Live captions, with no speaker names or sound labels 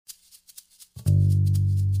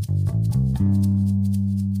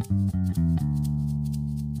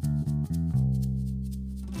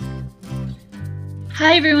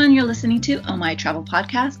Hi everyone, you're listening to Oh My Travel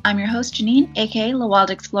Podcast. I'm your host Janine, aka La Wild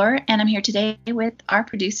Explorer, and I'm here today with our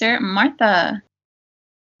producer Martha.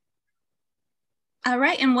 All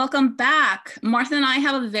right, and welcome back. Martha and I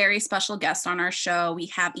have a very special guest on our show. We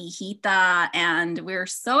have Ihita, and we're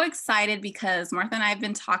so excited because Martha and I have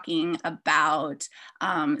been talking about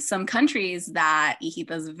some countries that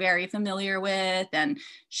Ihita is very familiar with, and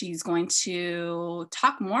she's going to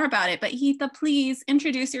talk more about it. But Ihita, please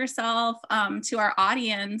introduce yourself to our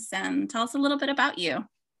audience and tell us a little bit about you.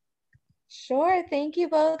 Sure. Thank you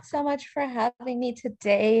both so much for having me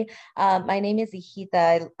today. My name is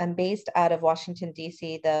Ihita. I'm based out of Washington,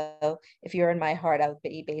 D.C., though if you're in my heart, I would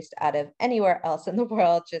be based out of anywhere else in the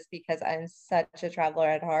world just because I'm such a traveler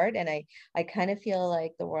at heart. And I kind of feel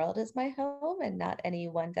like the world is my home and not any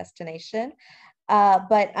one destination.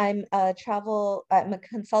 But I'm a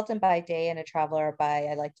consultant by day and a traveler by,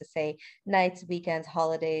 I like to say, nights, weekends,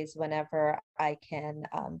 holidays, whenever I can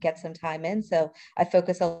get some time in. So I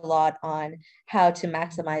focus a lot on how to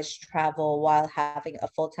maximize travel while having a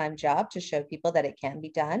full-time job to show people that it can be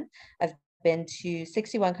done. I've been to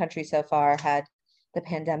 61 countries so far. Had the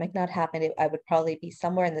pandemic not happened, I would probably be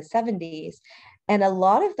somewhere in the 70s. And a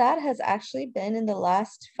lot of that has actually been in the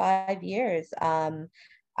last 5 years.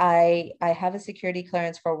 I have a security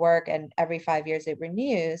clearance for work, and every 5 years it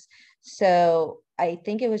renews. So I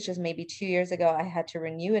think it was just maybe 2 years ago I had to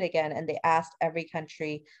renew it again, and they asked every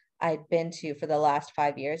country I'd been to for the last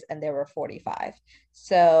 5 years, and there were 45.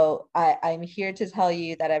 So I'm here to tell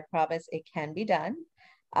you that I promise it can be done.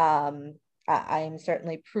 I'm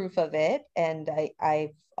certainly proof of it, and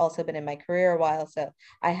I've also been in my career a while, so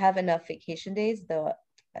I have enough vacation days, though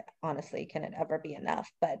honestly, can it ever be enough?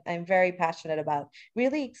 But I'm very passionate about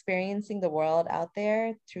really experiencing the world out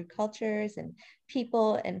there through cultures and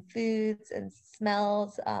people and foods and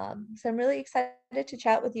smells. So I'm really excited to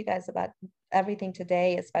chat with you guys about everything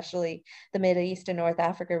today, especially the Middle East and North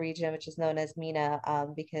Africa region, which is known as MENA,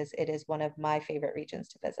 because it is one of my favorite regions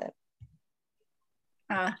to visit.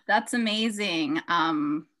 That's amazing.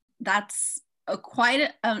 That's quite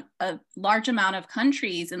a large amount of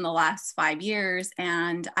countries in the last 5 years.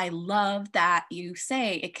 And I love that you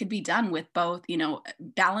say it could be done with both,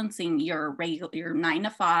 balancing your 9 to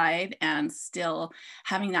 5 and still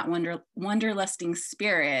having that wanderlusting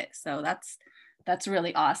spirit. So that's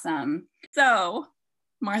really awesome. So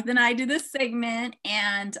Martha and I do this segment,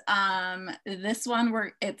 and this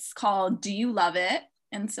one it's called Do You Love It?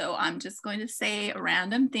 And so I'm just going to say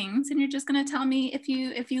random things, and you're just going to tell me if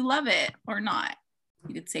you love it or not.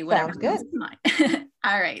 You could say whatever. Sounds good.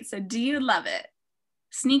 All right. So do you love it?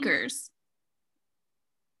 Sneakers.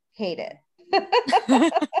 Hate it.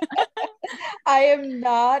 I am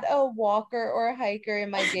not a walker or a hiker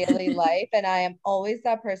in my daily life, and I am always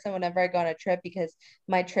that person whenever I go on a trip because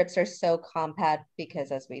my trips are so compact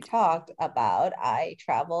because as we talked about, I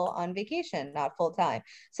travel on vacation, not full time.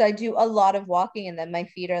 So I do a lot of walking, and then my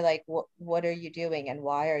feet are like, what are you doing and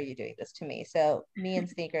why are you doing this to me? So me and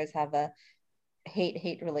sneakers have a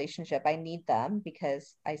hate relationship. I need them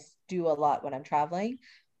because I do a lot when I'm traveling,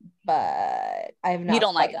 but I have not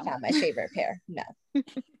quite found my favorite pair. No.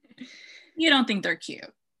 You don't think they're cute?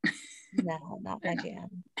 No, not my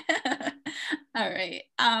jam. All right.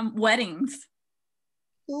 Weddings.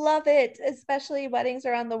 Love it, especially weddings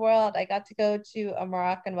around the world. I got to go to a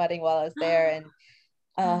Moroccan wedding while I was there,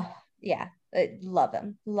 and yeah, I love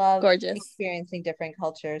them. Love gorgeous experiencing different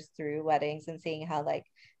cultures through weddings and seeing how like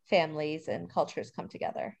families and cultures come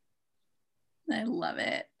together. I love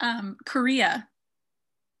it. Korea.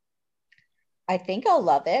 I think I'll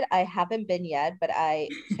love it. I haven't been yet, but I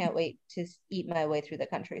can't wait to eat my way through the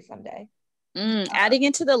country someday. Adding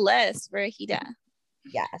it to the list for Ahita.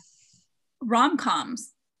 Yes.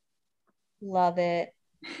 Rom-coms. Love it.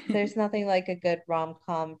 There's nothing like a good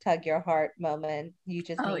rom-com tug your heart moment. You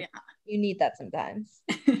just you need that sometimes.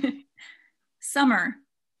 Summer.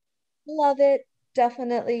 Love it.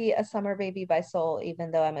 Definitely a summer baby by soul,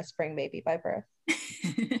 even though I'm a spring baby by birth.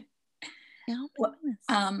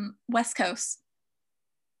 West Coast.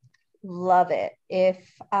 Love it.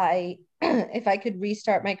 If I could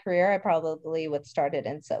restart my career, I probably would start it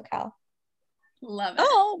in SoCal. Love it.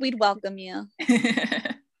 Oh, we'd welcome you.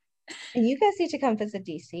 And you guys need to come visit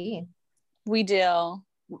DC. We do.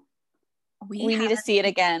 We need to see it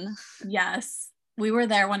again. Yes. We were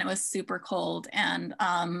there when it was super cold, and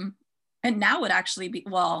now would actually be,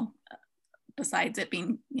 well, besides it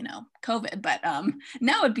being, COVID, but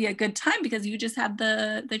now would be a good time because you just had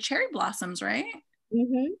the cherry blossoms, right?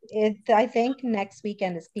 Mm-hmm. I think next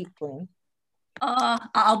weekend is peak bloom.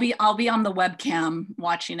 I'll be on the webcam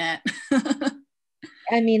watching it.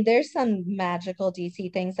 I mean, there's some magical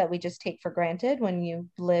DC things that we just take for granted when you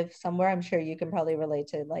live somewhere. I'm sure you can probably relate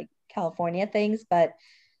to like California things, but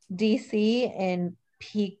DC in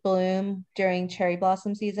peak bloom during cherry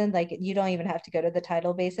blossom season, like you don't even have to go to the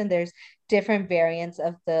tidal basin. There's different variants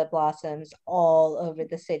of the blossoms all over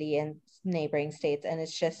the city and neighboring states, and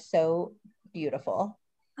it's just so beautiful.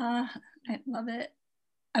 I love it.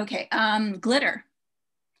 Okay, glitter.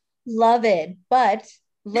 Love it, but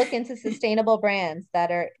look into sustainable brands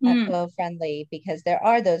that are eco-friendly because there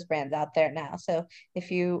are those brands out there now. So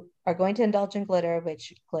if you are going to indulge in glitter,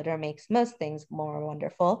 which glitter makes most things more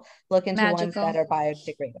wonderful, look into ones that are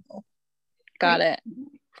biodegradable. Got it.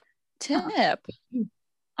 Tip.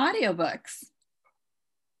 Audiobooks.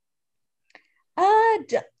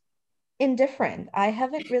 Indifferent. I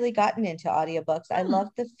haven't really gotten into audiobooks. I love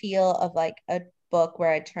the feel of like a book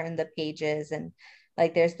where I turn the pages and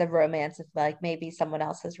like there's the romance of like maybe someone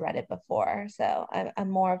else has read it before. So I'm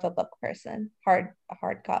more of a book person. A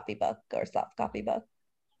hard copy book or soft copy book.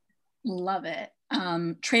 Love it.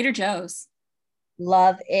 Trader Joe's.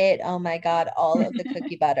 Love it. Oh my God. All of the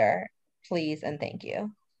cookie butter. Please and thank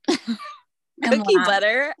you. Cookie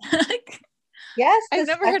butter? Yes, I've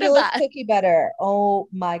never heard of that. Cookie butter. Oh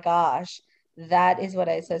my gosh. That is what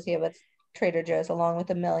I associate with Trader Joe's, along with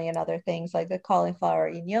a million other things like the cauliflower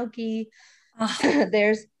gnocchi.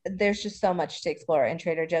 There's just so much to explore in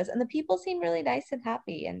Trader Joe's, and the people seem really nice and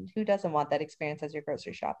happy, and who doesn't want that experience as you're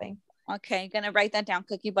grocery shopping? Okay, gonna write that down.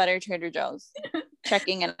 Cookie butter, Trader Joe's.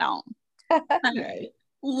 Checking it out. Right.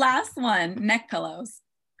 Last one, neck pillows.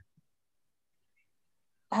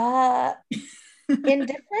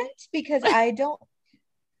 Indifferent, because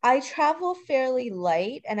I travel fairly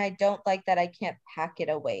light and I don't like that I can't pack it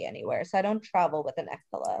away anywhere. So I don't travel with a neck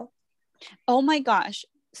pillow. Oh my gosh.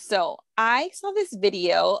 So I saw this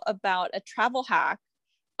video about a travel hack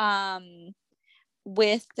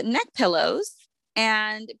with neck pillows.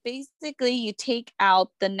 And basically you take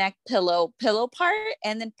out the neck pillow part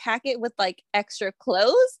and then pack it with like extra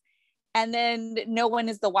clothes. And then no one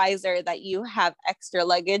is the wiser that you have extra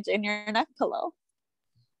luggage in your neck pillow.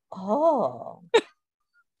 Oh.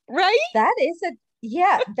 Right? That is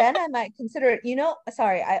then I might consider it.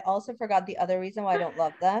 Sorry, I also forgot the other reason why I don't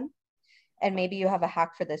love them. And maybe you have a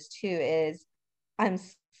hack for this too, is I'm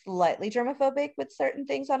slightly germophobic with certain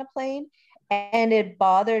things on a plane. And it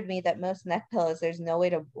bothered me that most neck pillows, there's no way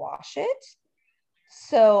to wash it.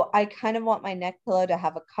 So I kind of want my neck pillow to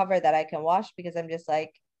have a cover that I can wash, because I'm just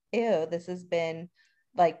like, ew, this has been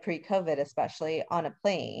like pre-COVID, especially on a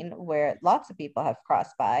plane where lots of people have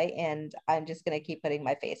crossed by, and I'm just going to keep putting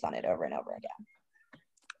my face on it over and over again.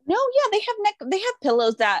 No, yeah, they have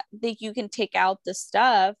pillows that you can take out the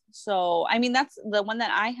stuff. So, I mean, that's the one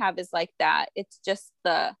that I have is like that. It's just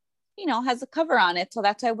has a cover on it. So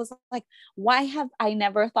that's why I was like, why have I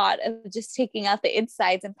never thought of just taking out the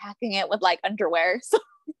insides and packing it with like underwear? So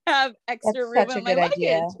I have extra room in my luggage.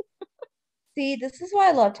 Idea. See, this is why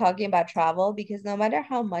I love talking about travel, because no matter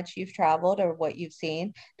how much you've traveled or what you've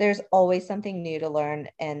seen, there's always something new to learn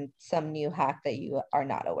and some new hack that you are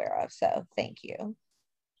not aware of. So thank you.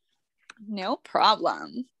 No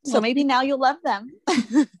problem. So maybe now you'll love them.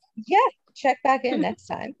 Yeah, check back in next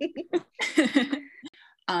time.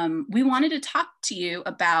 We wanted to talk to you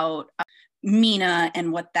about MENA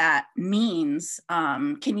and what that means.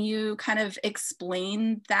 Can you kind of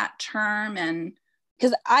explain that term? And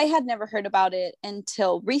because I had never heard about it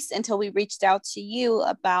until we reached out to you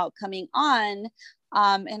about coming on.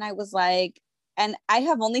 And I was like, and I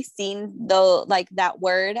have only seen that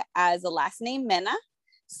word as a last name, Mena.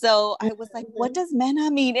 So I was like, what does MENA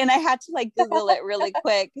mean? And I had to like Google it really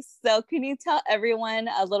quick. So can you tell everyone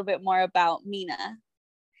a little bit more about MENA?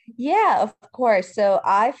 Yeah, of course. So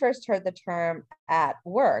I first heard the term at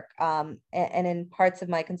work. And in parts of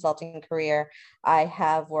my consulting career, I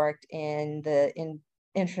have worked in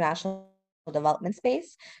international development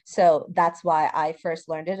space. So that's why I first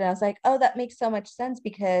learned it. And I was like, oh, that makes so much sense,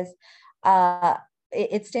 because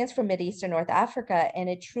it stands for Mideast and North Africa, and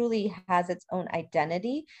it truly has its own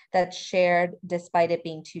identity that's shared despite it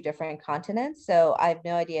being two different continents. So I have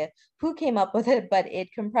no idea who came up with it, but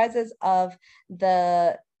it comprises of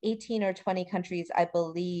the 18 or 20 countries, I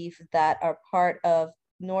believe, that are part of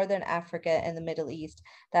Northern Africa and the Middle East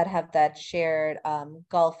that have that shared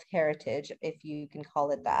Gulf heritage, if you can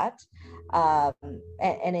call it that.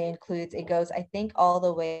 And it goes, I think, all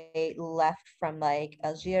the way left from like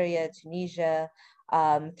Algeria, Tunisia,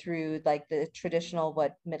 through like the traditional,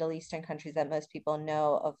 what Middle Eastern countries that most people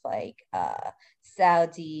know of, like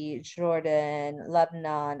Saudi, Jordan,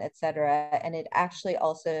 Lebanon, etc. And it actually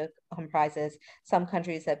also comprises some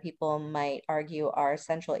countries that people might argue are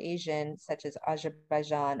Central Asian, such as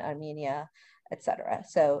Azerbaijan, Armenia, etc.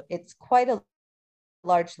 So it's quite a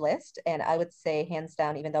large list. And I would say hands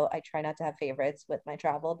down, even though I try not to have favorites with my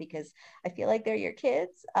travel because I feel like they're your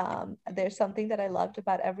kids, there's something that I loved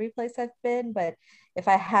about every place I've been. But if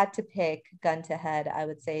I had to pick gun to head, I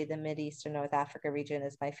would say the Mideast or North Africa region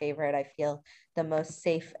is my favorite. I feel the most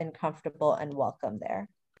safe and comfortable and welcome there.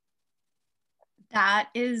 That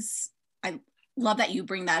is, I love that you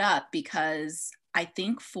bring that up, because I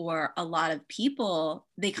think for a lot of people,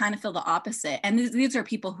 they kind of feel the opposite. And these are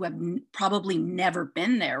people who have probably never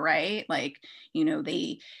been there, right? Like, you know,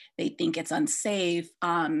 they think it's unsafe.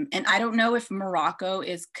 And I don't know if Morocco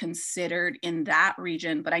is considered in that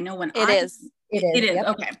region, but I know when it is. It is, yep.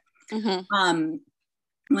 okay. Mm-hmm.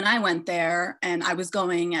 When I went there and I was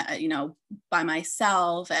going, you know, by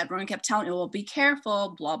myself, everyone kept telling me, well, be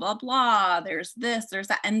careful, blah, blah, blah. There's this, there's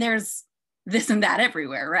that. And there's this and that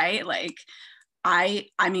everywhere, right? Like, I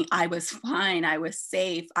mean, I was fine. I was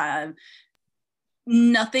safe.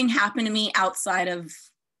 Nothing happened to me outside of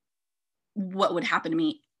what would happen to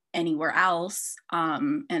me anywhere else.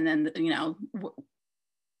 And then, you know,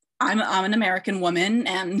 I'm an American woman,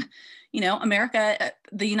 and, you know, America,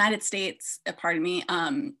 the United States, pardon me,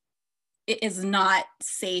 it is not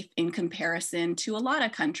safe in comparison to a lot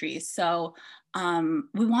of countries. So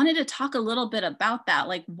we wanted to talk a little bit about that,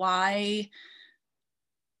 like why.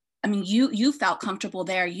 I mean, you felt comfortable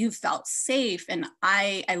there, you felt safe, and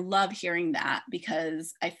I love hearing that,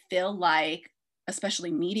 because I feel like,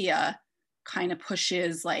 especially media, kind of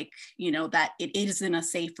pushes, like, you know, that it isn't a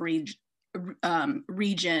safe region,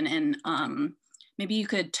 and maybe you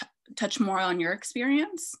could touch more on your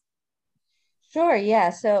experience. Sure,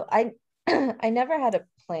 yeah. So I I never had a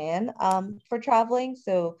plan for traveling.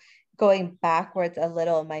 So going backwards a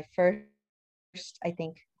little, my first, I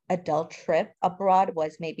think, adult trip abroad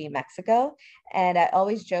was maybe Mexico. And I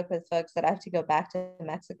always joke with folks that I have to go back to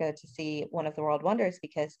Mexico to see one of the world wonders,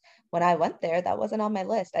 because when I went there, that wasn't on my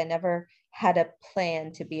list. I never had a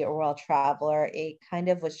plan to be a world traveler. It kind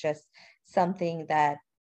of was just something that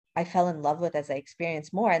I fell in love with as I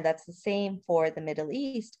experienced more. And that's the same for the Middle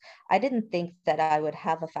East. I didn't think that I would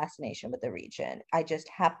have a fascination with the region. I just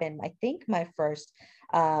happened, I think my first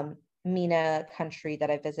MENA country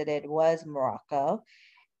that I visited was Morocco.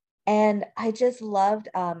 And I just loved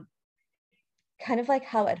kind of like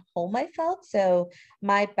how at home I felt. So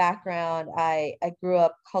my background, I grew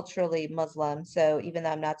up culturally Muslim. So even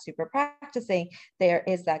though I'm not super practicing, there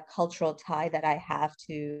is that cultural tie that I have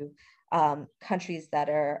to countries that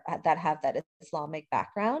have that Islamic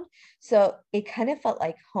background. So it kind of felt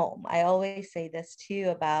like home. I always say this too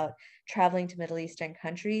about traveling to Middle Eastern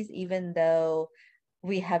countries, even though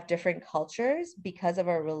we have different cultures because of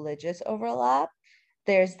our religious overlap,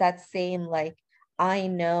 there's that same, like, I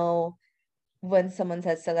know when someone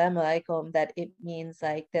says salam alaikum, that it means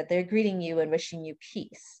like that they're greeting you and wishing you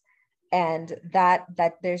peace. And that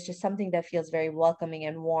there's just something that feels very welcoming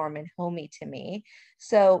and warm and homey to me.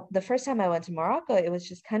 So the first time I went to Morocco, it was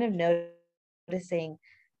just kind of noticing,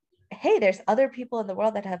 hey, there's other people in the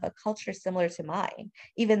world that have a culture similar to mine,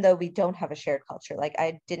 even though we don't have a shared culture. Like,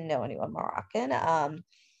 I didn't know anyone Moroccan.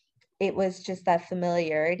 It was just that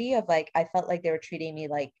familiarity of, like, I felt like they were treating me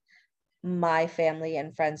like my family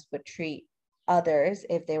and friends would treat others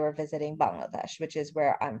if they were visiting Bangladesh, which is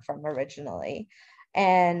where I'm from originally.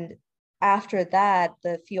 And after that,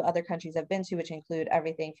 the few other countries I've been to, which include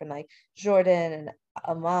everything from like Jordan and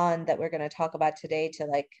Oman that we're going to talk about today, to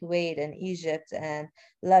like Kuwait and Egypt and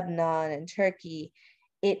Lebanon and Turkey,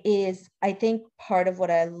 it is, I think part of what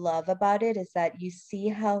I love about it is that you see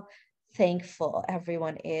how thankful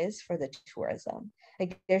everyone is for the tourism.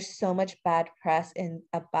 Like, there's so much bad press in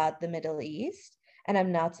about the Middle East, and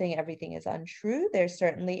I'm not saying everything is untrue. There's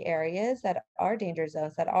certainly areas that are danger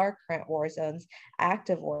zones, that are current war zones,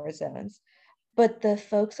 active war zones. But the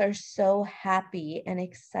folks are so happy and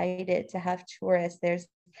excited to have tourists. There's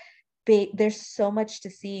so much to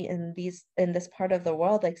see in this part of the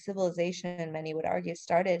world. Like, civilization, many would argue,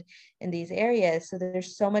 started in these areas. So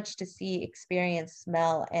there's so much to see, experience,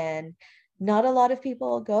 smell, and not a lot of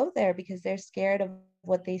people go there because they're scared of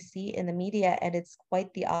what they see in the media, and it's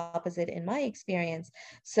quite the opposite in my experience.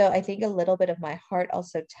 So I think a little bit of my heart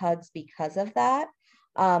also tugs because of that.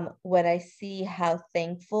 When I see how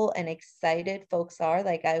thankful and excited folks are,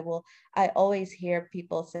 like, I always hear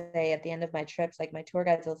people say at the end of my trips, like my tour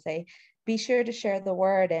guides will say, be sure to share the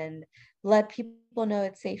word and let people know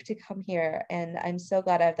it's safe to come here. And I'm so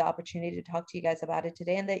glad I have the opportunity to talk to you guys about it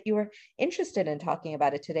today, and that you were interested in talking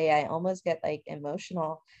about it today. I almost get like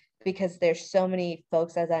emotional because there's so many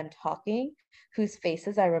folks as I'm talking whose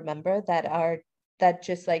faces I remember that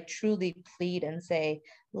just like truly plead and say,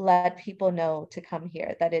 let people know to come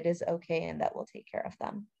here, that it is okay and that we'll take care of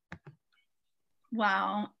them.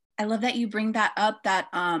 Wow. I love that you bring that up, that,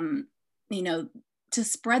 you know, to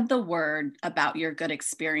spread the word about your good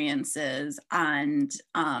experiences. And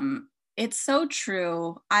it's so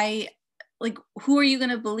true. Like, who are you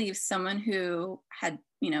going to believe? Someone who had,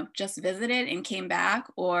 you know, just visited and came back,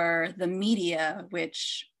 or the media,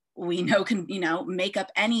 which we know can, you know, make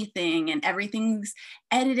up anything, and everything's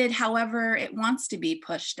edited however it wants to be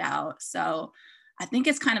pushed out. So I think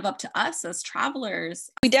it's kind of up to us as travelers.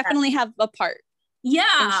 We definitely have a part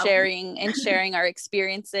Yeah. in sharing our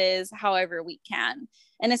experiences however we can.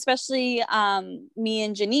 And especially me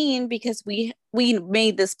and Janine, because we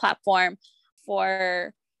made this platform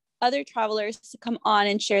for other travelers to come on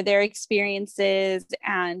and share their experiences,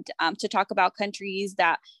 and to talk about countries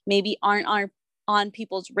that maybe aren't on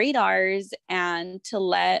people's radars, and to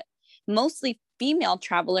let mostly female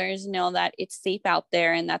travelers know that it's safe out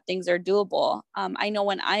there and that things are doable. I know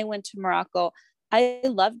when I went to Morocco, I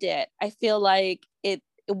loved it. I feel like it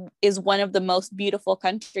is one of the most beautiful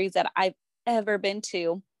countries that I've ever been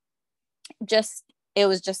to. It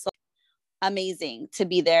was just amazing to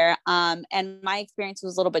be there. And my experience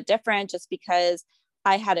was a little bit different just because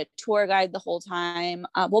I had a tour guide the whole time,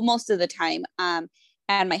 well, most of the time.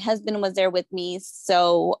 And my husband was there with me,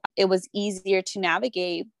 so it was easier to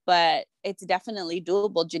navigate, but it's definitely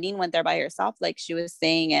doable. Janine went there by herself, like she was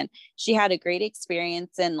saying, and she had a great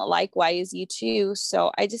experience, and likewise you too.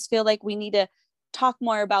 So I just feel like we need to talk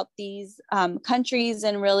more about these countries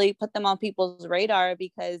and really put them on people's radar,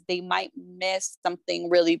 because they might miss something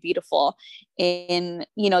really beautiful in,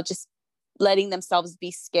 you know, just letting themselves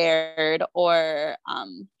be scared, or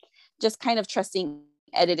just kind of trusting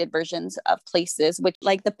edited versions of places, which,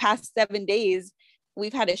 like, the past 7 days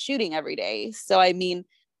we've had a shooting every day. So I mean,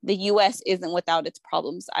 the US isn't without its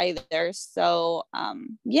problems either. So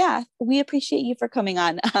yeah, we appreciate you for coming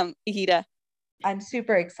on, Ihita. I'm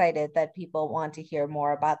super excited that people want to hear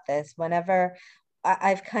more about this. Whenever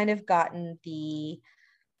I've kind of gotten the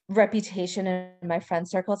reputation in my friend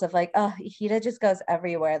circles of like, oh, Hida just goes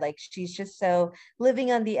everywhere. Like, she's just so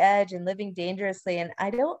living on the edge and living dangerously. And I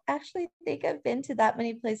don't actually think I've been to that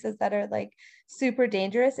many places that are like super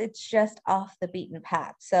dangerous. It's just off the beaten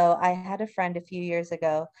path. So I had a friend a few years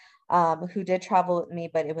ago who did travel with me,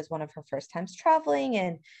 but it was one of her first times traveling.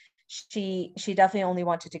 And she definitely only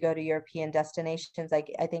wanted to go to European destinations.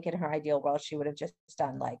 Like, I think in her ideal world, she would have just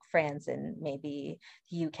done like France and maybe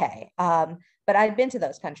the UK. But I've been to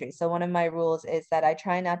those countries. So one of my rules is that I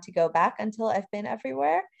try not to go back until I've been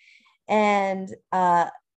everywhere. And I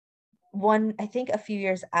think a few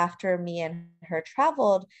years after me and her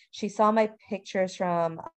traveled, she saw my pictures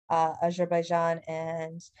from Azerbaijan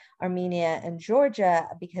and Armenia and Georgia,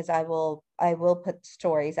 because I will put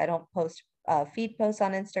stories. I don't post feed posts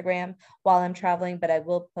on Instagram while I'm traveling, but I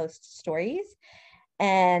will post stories.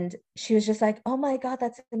 And she was just like, oh my God,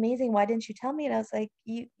 that's amazing. Why didn't you tell me? And I was like,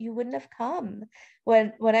 you wouldn't have come.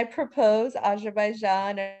 When I propose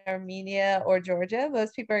Azerbaijan or Armenia or Georgia,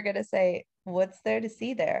 most people are going to say, what's there to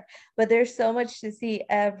see there? But there's so much to see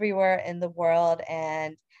everywhere in the world.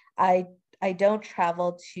 And I don't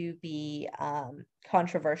travel to be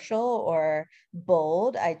controversial or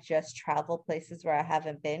bold. I just travel places where I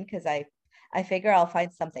haven't been, because I figure I'll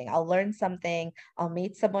find something. I'll learn something. I'll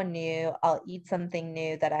meet someone new. I'll eat something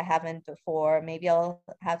new that I haven't before. Maybe I'll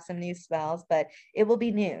have some new smells, but it will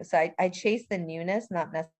be new. So I chase the newness, not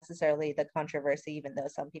necessarily the controversy, even though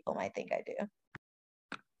some people might think I do.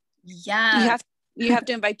 Yeah. You have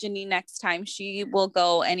to invite Janine next time. She will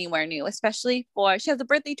go anywhere new, especially she has a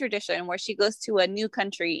birthday tradition where she goes to a new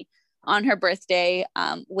country on her birthday,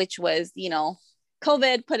 which was, you know,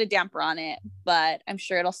 COVID put a damper on it, but I'm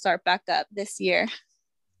sure it'll start back up this year.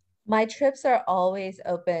 My trips are always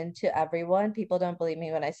open to everyone. People don't believe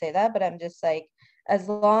me when I say that, but I'm just like, as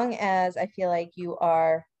long as I feel like you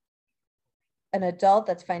are an adult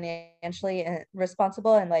that's financially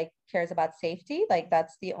responsible and like cares about safety, like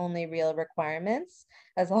that's the only real requirements.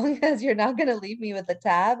 As long as you're not going to leave me with a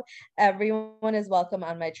tab, everyone is welcome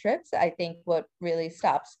on my trips. I think what really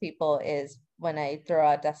stops people is when I throw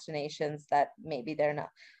out destinations that maybe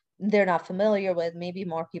they're not familiar with. Maybe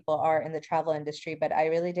more people are in the travel industry, but I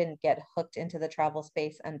really didn't get hooked into the travel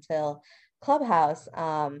space until Clubhouse.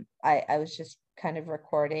 I was just kind of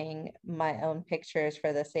recording my own pictures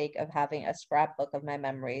for the sake of having a scrapbook of my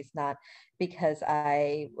memories, not because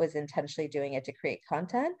I was intentionally doing it to create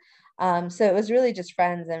content. So it was really just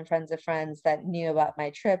friends and friends of friends that knew about my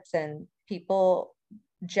trips, and people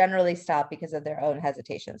generally stop because of their own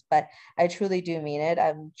hesitations, but I truly do mean it.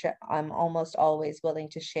 I'm almost always willing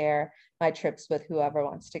to share my trips with whoever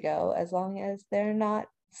wants to go, as long as they're not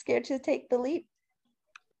scared to take the leap.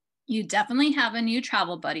 You definitely have a new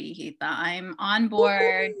travel buddy, Heatha. I'm on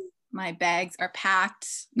board. My bags are packed.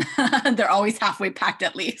 They're always halfway packed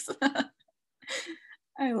at least.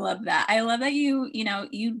 I love that. I love that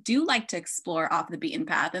you do like to explore off the beaten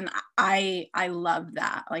path. And I love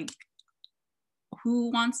that. Like,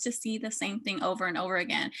 who wants to see the same thing over and over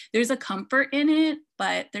again? There's a comfort in it,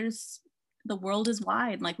 but the world is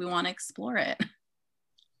wide. Like, we want to explore it.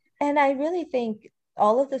 And I really think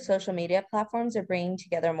all of the social media platforms are bringing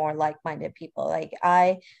together more like-minded people. Like,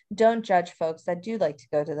 I don't judge folks that do like to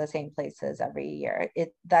go to the same places every year.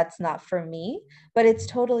 That's not for me, but it's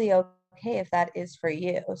totally okay if that is for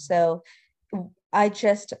you. So I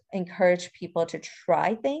just encourage people to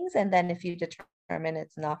try things, and then if you determine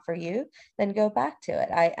it's not for you, then go back to it.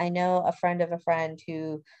 I know a friend of a friend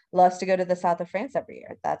who loves to go to the south of France every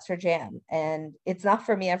year. That's her jam. And it's not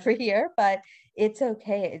for me every year, but it's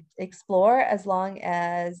okay. Explore as long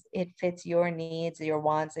as it fits your needs, your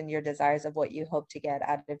wants, and your desires of what you hope to get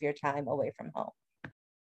out of your time away from home.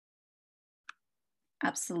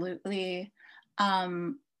 Absolutely.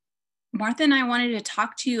 Martha and I wanted to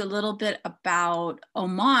talk to you a little bit about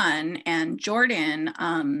Oman and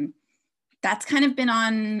Jordan. That's kind of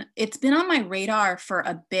it's been on my radar for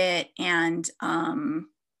a bit. And,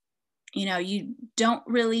 you don't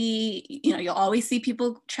really, you'll always see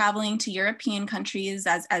people traveling to European countries,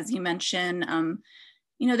 as you mentioned.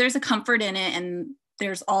 There's a comfort in it, and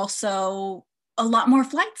there's also a lot more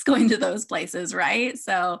flights going to those places, right?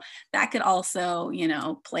 So that could also,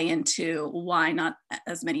 play into why not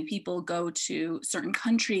as many people go to certain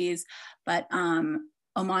countries. But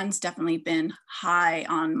Oman's definitely been high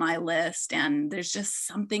on my list, and there's just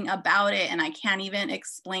something about it, and I can't even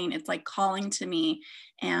explain. It's like calling to me.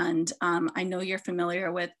 And I know you're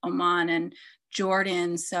familiar with Oman and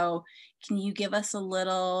Jordan, so can you give us a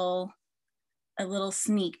little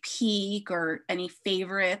sneak peek, or any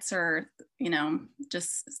favorites, or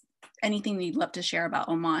just anything you'd love to share about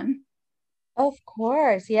Oman? Of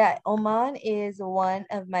course. Yeah. Oman is one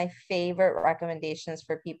of my favorite recommendations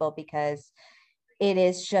for people because it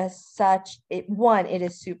is just it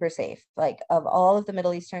is super safe. Like, of all of the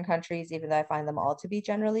Middle Eastern countries, even though I find them all to be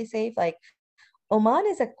generally safe, like, Oman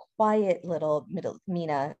is a quiet little middle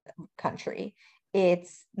MENA country.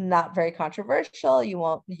 It's not very controversial.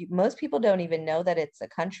 Most people don't even know that it's a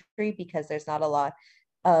country because there's not a lot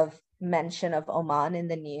of mention of Oman in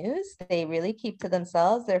the news. They really keep to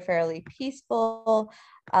themselves. They're fairly peaceful.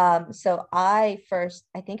 So I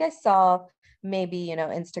think I saw maybe,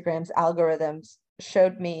 Instagram's algorithms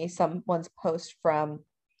showed me someone's post from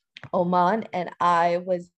Oman, and I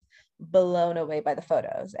was blown away by the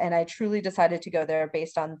photos. And I truly decided to go there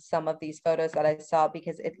based on some of these photos that I saw,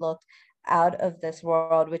 because it looked out of this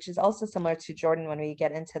world, which is also similar to Jordan when we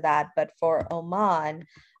get into that. But for Oman,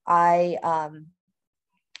 I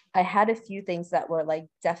had a few things that were like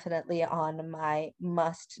definitely on my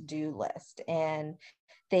must-do list, and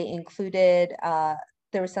they included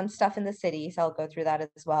there was some stuff in the city, so I'll go through that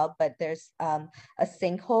as well. But there's a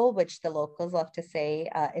sinkhole, which the locals love to say.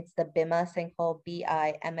 It's the Bimmah sinkhole,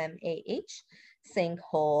 Bimmah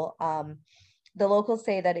sinkhole. The locals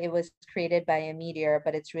say that it was created by a meteor,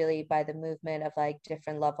 but it's really by the movement of like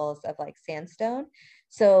different levels of like sandstone.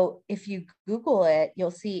 So if you Google it,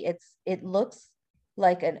 you'll see it looks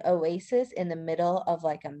like an oasis in the middle of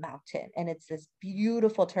like a mountain, and it's this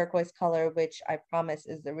beautiful turquoise color, which I promise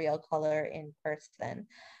is the real color in person.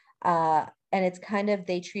 And it's kind of,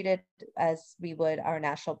 they treat it as we would our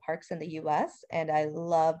national parks in the US, and I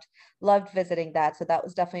loved visiting that. So that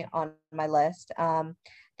was definitely on my list.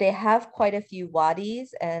 They have quite a few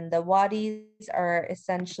wadis, and the wadis are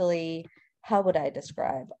essentially, how would I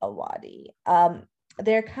describe a wadi?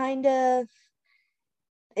 They're kind of,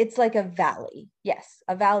 it's like a valley. Yes,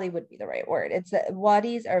 a valley would be the right word.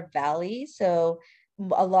 Wadis are valleys. So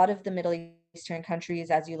a lot of the Middle Eastern countries,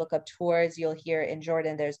 as you look up tours, you'll hear in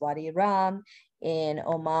Jordan, there's Wadi Rum. In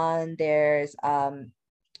Oman, there's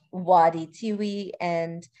Wadi Tiwi.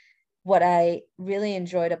 And what I really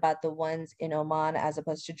enjoyed about the ones in Oman as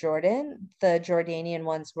opposed to Jordan, the Jordanian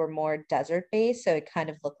ones were more desert based. So it kind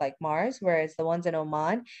of looked like Mars, whereas the ones in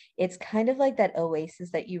Oman, it's kind of like that oasis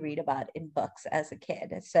that you read about in books as a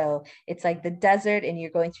kid. So it's like the desert, and you're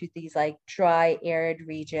going through these like dry, arid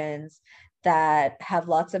regions. that have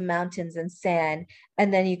lots of mountains and sand.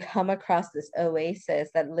 And then you come across this oasis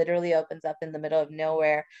that literally opens up in the middle of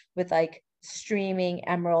nowhere with like streaming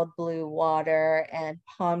emerald blue water and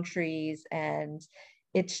palm trees, and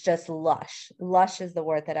it's just lush. Lush is the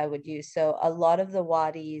word that I would use. So a lot of the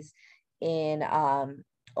wadis in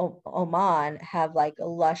Oman have like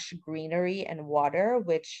lush greenery and water,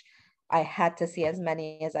 which I had to see as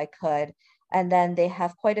many as I could. And then they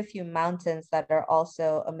have quite a few mountains that are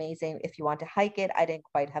also amazing if you want to hike it. I didn't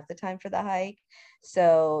quite have the time for the hike.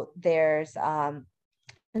 So there's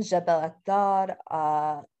Jebel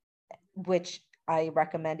Akdar, which I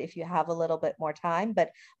recommend if you have a little bit more time.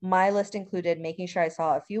 But my list included making sure I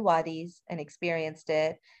saw a few wadis and experienced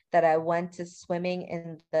it, that I went to swimming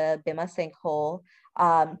in the Bima sinkhole.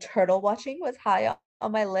 Turtle watching was high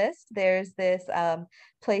on my list. There's this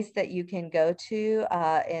place that you can go to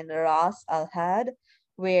in Ras Al Had,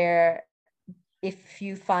 where if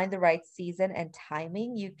you find the right season and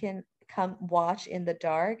timing, you can come watch in the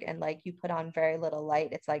dark, and like you put on very little light.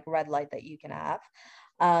 It's like red light that you can have.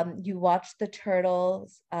 You watch the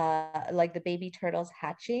turtles, like the baby turtles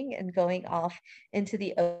hatching and going off into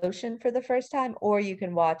the ocean for the first time, or you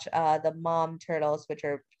can watch the mom turtles, which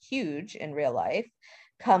are huge in real life,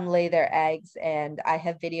 come lay their eggs. And I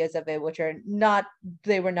have videos of it, which are not,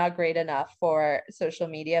 they were not great enough for social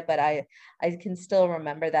media, but I can still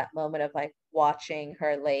remember that moment of like watching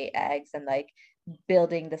her lay eggs and like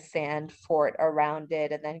building the sand fort around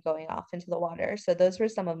it and then going off into the water. So those were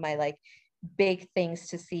some of my like big things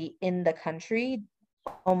to see in the country.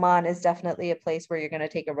 Oman is definitely a place where you're going to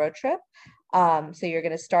take a road trip. So you're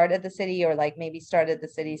going to start at the city, or like maybe start at the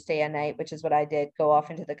city, stay a night, which is what I did, go off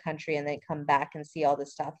into the country and then come back and see all the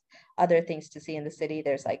stuff, other things to see in the city.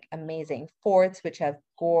 There's like amazing forts, which have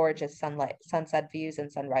gorgeous sunset views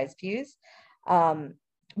and sunrise views.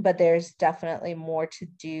 But there's definitely more to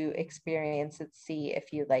do, experience and see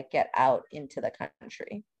if you like get out into the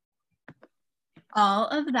country. All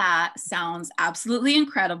of that sounds absolutely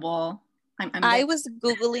incredible. I was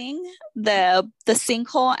Googling the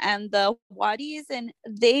sinkhole and the wadis, and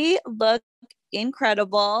they look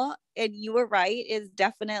incredible. And you were right, is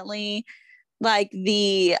definitely like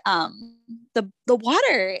the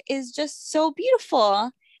water is just so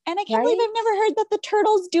beautiful. And I can't believe I've never heard that the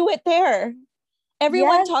turtles do it there.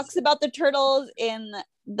 Everyone talks about the turtles in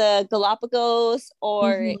the Galapagos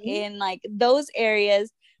or in like those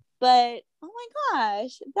areas, but oh my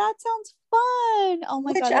gosh, that sounds fun. Oh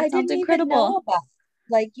my God, that sounds incredible.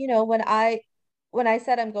 Like, you know, when I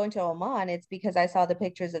said I'm going to Oman, it's because I saw the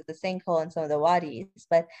pictures of the sinkhole and some of the wadis.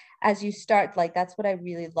 But as you start, like, that's what I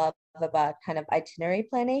really love about kind of itinerary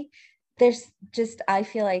planning. There's just, I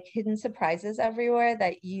feel like, hidden surprises everywhere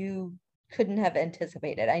that you couldn't have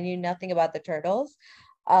anticipated. I knew nothing about the turtles,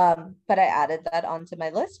 but I added that onto my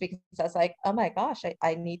list because I was like, oh my gosh,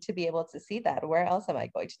 I need to be able to see that. Where else am I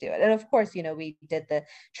going to do it? And of course, you know, we did the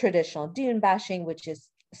traditional dune bashing, which is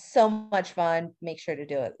so much fun. Make sure to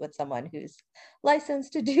do it with someone who's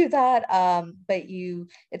licensed to do that. But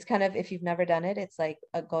it's kind of, if you've never done it, it's like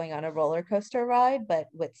going on a roller coaster ride, but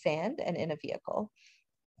with sand and in a vehicle.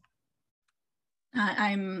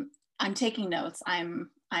 I'm taking notes. I'm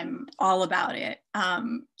all about it.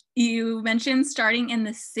 You mentioned starting in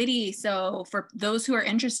the city. So for those who are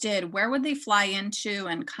interested, where would they fly into,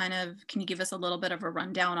 and kind of, can you give us a little bit of a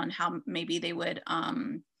rundown on how maybe they would,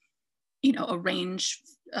 you know, arrange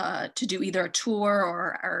to do either a tour,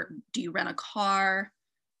 or do you rent a car?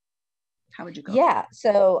 How would you go? Yeah,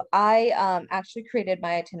 so I actually created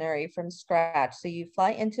my itinerary from scratch. So you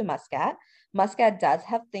fly into Muscat. Muscat does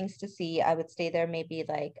have things to see. I would stay there maybe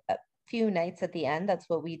like a few nights at the end. That's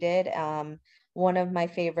what we did. One of my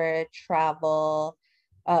favorite travel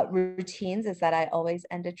routines is that I always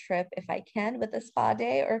end a trip, if I can, with a spa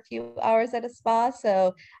day or a few hours at a spa.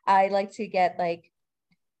 So I like to get like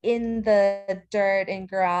in the dirt and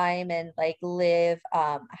grime and like live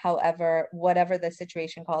however, whatever the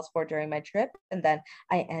situation calls for during my trip, and then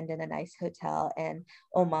I end in a nice hotel. And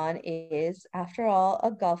Oman is, after all, a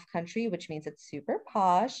Gulf country, which means it's super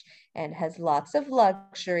posh and has lots of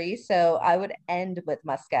luxury. So I would end with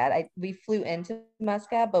Muscat. We flew into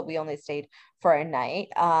Muscat, but we only stayed for a night.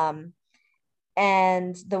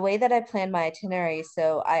 And the way that I planned my itinerary,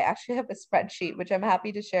 so I actually have a spreadsheet, which I'm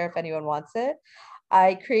happy to share if anyone wants it.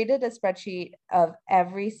 I created a spreadsheet of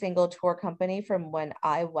every single tour company from when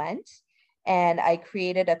I went, and I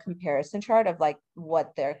created a comparison chart of like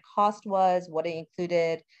what their cost was, what it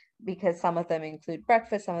included, because some of them include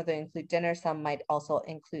breakfast, some of them include dinner, some might also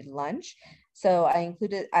include lunch. So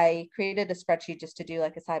I created a spreadsheet just to do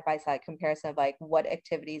like a side-by-side comparison of like what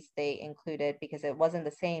activities they included, because it wasn't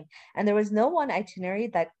the same. And there was no one itinerary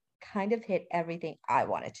that kind of hit everything I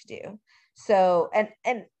wanted to do. So,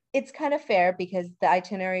 and it's kind of fair because the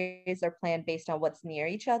itineraries are planned based on what's near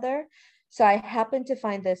each other. So I happened to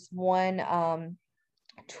find this one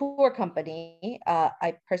tour company.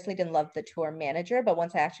 I personally didn't love the tour manager, but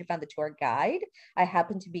once I actually found the tour guide, I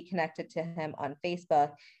happened to be connected to him on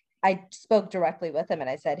Facebook. I spoke directly with him and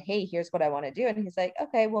I said, hey, here's what I want to do. And he's like,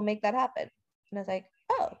 okay, we'll make that happen. And I was like,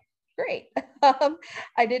 oh, great.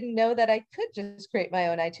 I didn't know that I could just create my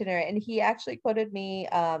own itinerary. And he actually quoted me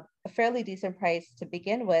a fairly decent price to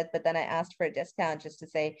begin with, but then I asked for a discount just to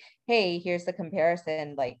say, hey, here's the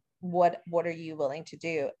comparison. Like, what are you willing to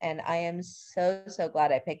do? And I am so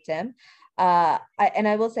glad I picked him. And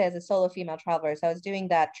I will say, as a solo female traveler, so I was doing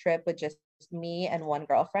that trip with just me and one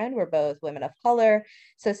girlfriend. We're both women of color,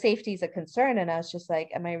 so safety is a concern. And I was just like,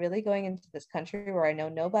 am I really going into this country where I know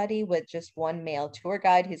nobody with just one male tour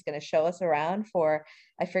guide who's going to show us around for,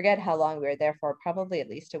 I forget how long we were there for, probably at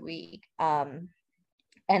least a week. And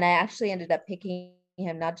I actually ended up picking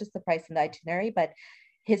him, not just the price and the itinerary, but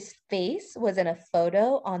his face was in a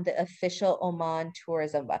photo on the official Oman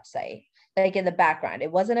tourism website, like in the background.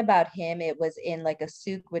 It wasn't about him. It was in like a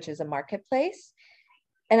souk, which is a marketplace.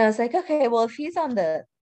 And I was like, okay, well, if he's on the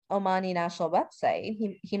Omani national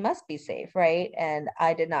website, he must be safe, right? And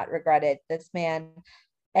I did not regret it. This man,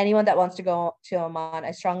 anyone that wants to go to Oman,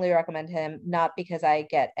 I strongly recommend him, not because I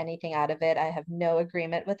get anything out of it. I have no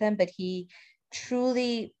agreement with him, but he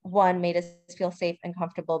truly, one, made us feel safe and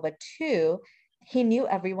comfortable, but two, he knew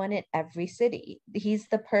everyone in every city. He's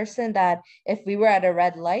the person that if we were at a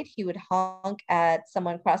red light, he would honk at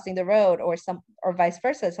someone crossing the road, or vice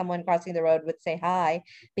versa. Someone crossing the road would say hi,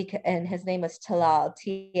 and his name was Talal,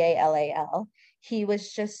 Talal. He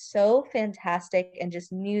was just so fantastic and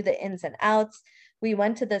just knew the ins and outs. We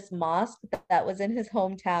went to this mosque that was in his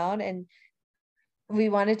hometown, and we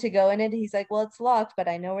wanted to go in it. He's like, well, it's locked, but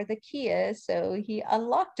I know where the key is. So he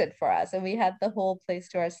unlocked it for us and we had the whole place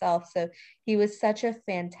to ourselves. So he was such a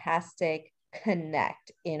fantastic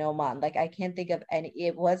connect in Oman. Like I can't think of any,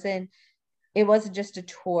 it wasn't just a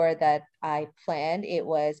tour that I planned. It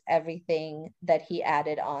was everything that he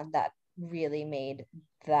added on that really made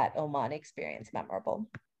that Oman experience memorable.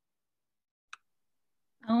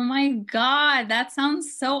 Oh my God, that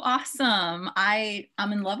sounds so awesome.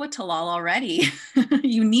 I'm in love with Talal already.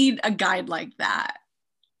 You need a guide like that.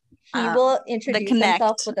 He will introduce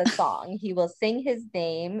himself with a song. He will sing his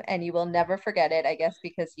name and you will never forget it, I guess,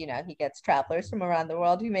 because, he gets travelers from around the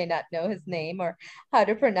world who may not know his name or how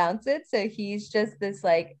to pronounce it. So he's just this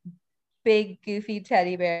like big goofy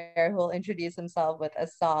teddy bear who will introduce himself with a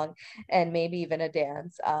song and maybe even a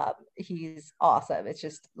dance. He's awesome. It's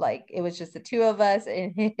just like, it was just the two of us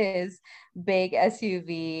in his big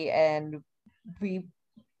SUV and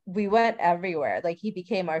we went everywhere. Like he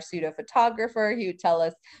became our pseudo photographer. He would tell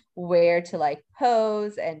us where to like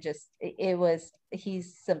pose and just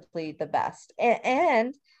he's simply the best.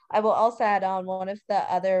 And I will also add on one of the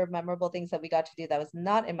other memorable things that we got to do that was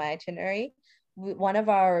not in my itinerary. One of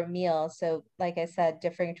our meals, so like I said,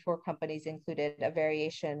 different tour companies included a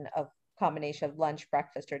variation of combination of lunch,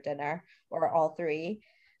 breakfast, or dinner, or all three.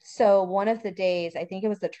 So one of the days, I think it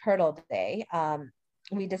was the turtle day,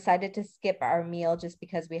 we decided to skip our meal just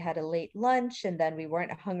because we had a late lunch and then we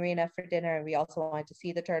weren't hungry enough for dinner and we also wanted to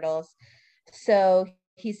see the turtles. So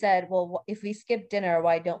he said, well, if we skip dinner,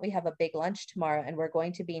 why don't we have a big lunch tomorrow? And we're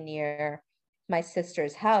going to be near my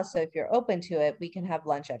sister's house. So if you're open to it, we can have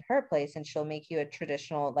lunch at her place and she'll make you a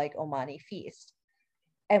traditional like Omani feast.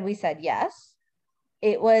 And we said yes.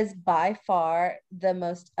 It was by far the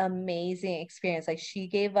most amazing experience. Like she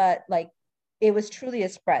gave a like it was truly a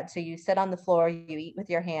spread. So you sit on the floor, you eat with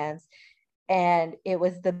your hands, and it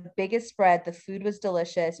was the biggest spread. The food was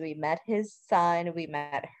delicious. We met his son, we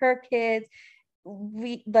met her kids.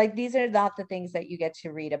 We like these are not the things that you get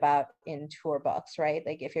to read about in tour books, right?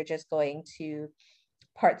 Like if you're just going to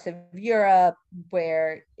parts of Europe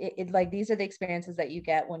where like these are the experiences that you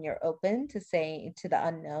get when you're open to saying to the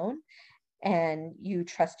unknown and you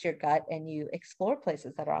trust your gut and you explore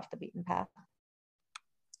places that are off the beaten path.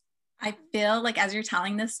 I feel like as you're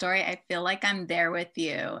telling this story, I feel like I'm there with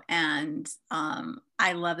you. And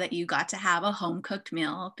I love that you got to have a home cooked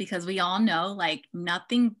meal because we all know like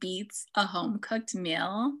nothing beats a home cooked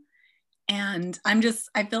meal. And I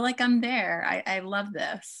feel like I'm there. I love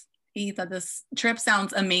this. Etha, this trip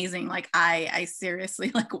sounds amazing. Like I seriously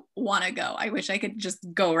like want to go. I wish I could just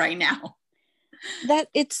go right now. That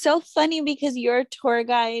it's so funny because your tour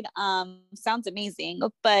guide sounds amazing,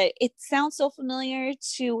 but it sounds so familiar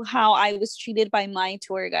to how I was treated by my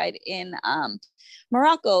tour guide in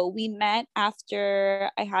Morocco. We met after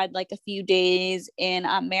I had like a few days in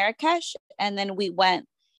Marrakesh, and then we went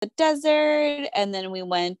the desert, and then we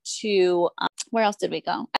went to where else did we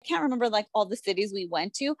go? I can't remember like all the cities we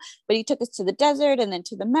went to, but he took us to the desert and then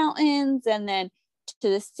to the mountains and then to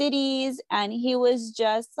the cities, and he was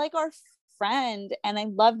just like our friend, and I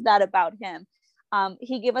loved that about him.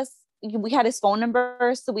 He gave us, we had his phone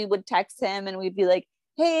number, so we would text him and we'd be like,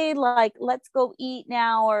 hey, like, let's go eat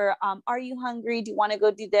now, or are you hungry, do you want to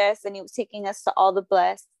go do this? And he was taking us to all the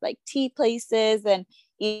blessed like tea places, and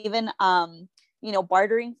even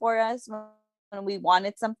bartering for us when we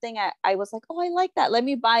wanted something. I was like, oh, I like that, let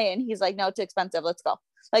me buy it. And he's like, no, too expensive, let's go.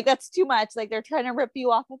 Like, that's too much, like they're trying to rip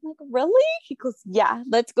you off. I'm like, really? He goes, yeah,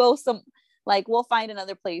 let's go we'll find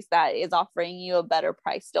another place that is offering you a better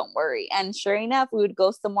price, don't worry. And sure enough, we would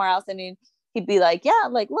go somewhere else, and he'd be like, yeah,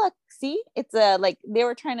 like, look, see, it's like they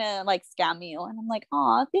were trying to like scam you. And I'm like,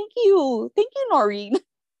 oh, thank you, Noreen.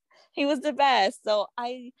 He was the best. So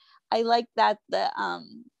I like that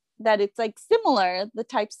that it's like similar, the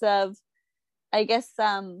types of, I guess,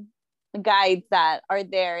 guides that are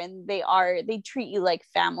there, and they treat you like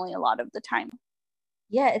family a lot of the time.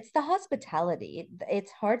 Yeah, it's the hospitality.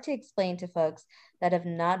 It's hard to explain to folks that have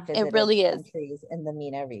not visited It really is. countries in the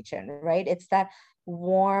MENA region, right? It's that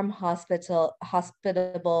warm, hospitable,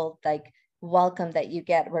 like welcome that you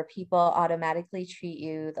get, where people automatically treat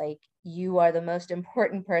you like you are the most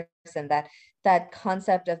important person. That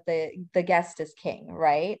concept of the guest is king,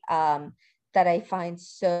 right? That I find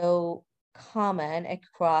so common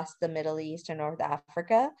across the Middle East and North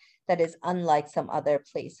Africa, that is unlike some other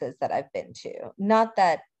places that I've been to. Not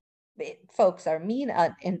that folks are mean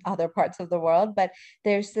in other parts of the world, but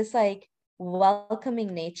there's this like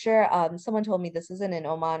welcoming nature. Someone told me this isn't in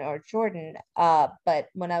Oman or Jordan, but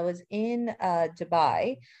when I was in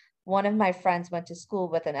Dubai, one of my friends went to school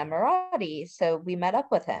with an Emirati, so we met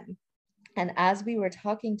up with him. And as we were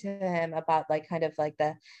talking to him about like kind of like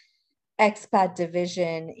the expat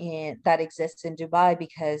division that exists in Dubai,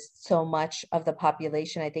 because so much of the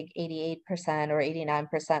population, I think 88% or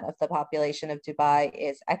 89% of the population of Dubai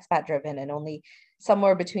is expat driven, and only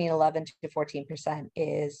somewhere between 11 to 14%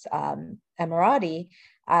 is Emirati.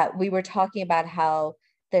 We were talking about how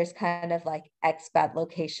there's kind of like expat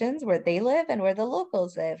locations where they live and where the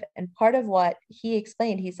locals live. And part of what he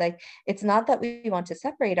explained, he's like, it's not that we want to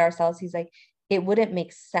separate ourselves. He's like, it wouldn't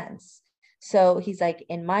make sense. So he's like,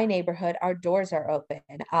 in my neighborhood, our doors are open.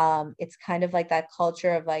 It's kind of like that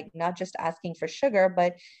culture of like not just asking for sugar,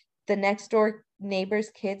 but the next door neighbor's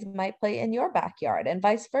kids might play in your backyard and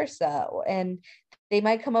vice versa. And they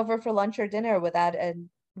might come over for lunch or dinner without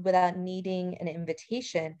needing an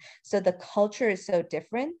invitation. So the culture is so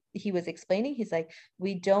different. He was explaining, he's like,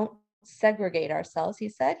 we don't segregate ourselves, he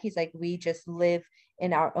said. He's like, we just live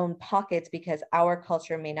in our own pockets because our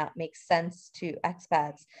culture may not make sense to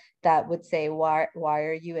expats that would say, why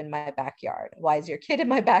are you in my backyard? Why is your kid in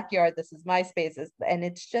my backyard? This is my space. And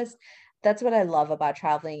it's just, that's what I love about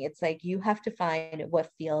traveling. It's like you have to find what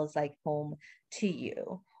feels like home to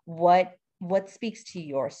you. What speaks to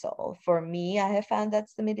your soul. For me, I have found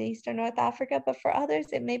that's the Middle East or North Africa, but for others,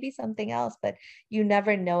 it may be something else, but you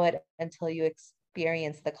never know it until you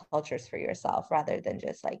experience the cultures for yourself, rather than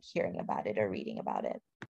just like hearing about it or reading about it.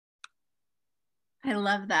 I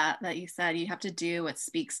love that you said you have to do what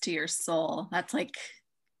speaks to your soul. That's like,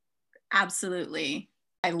 absolutely.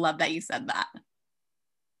 I love that you said that.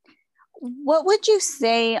 What would you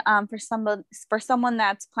say for someone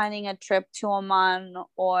that's planning a trip to Oman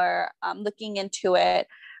or looking into it?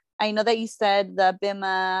 I know that you said the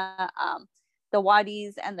Bima, the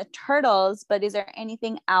wadis, and the turtles, but is there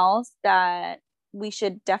anything else that we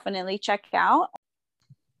should definitely check out?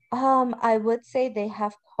 I would say they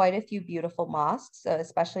have quite a few beautiful mosques. So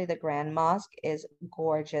especially the Grand Mosque is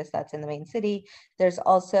gorgeous. That's in the main city. There's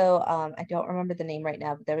also, I don't remember the name right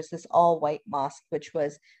now, but there was this all white mosque, which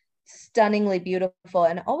was stunningly beautiful.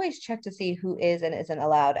 And always check to see who is and isn't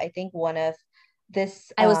allowed. I think one of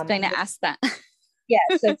this, I was going to ask that. Yeah,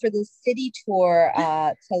 so for the city tour,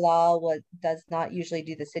 Talal does not usually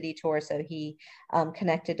do the city tour, so he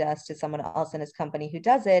connected us to someone else in his company who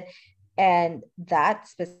does it. And that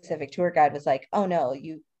specific tour guide was like, oh no,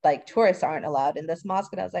 you like tourists aren't allowed in this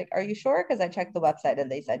mosque. And I was like, are you sure? Because I checked the website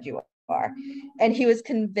and they said you are. And he was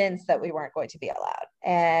convinced that we weren't going to be allowed.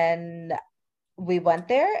 And we went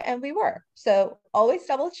there and we were. So always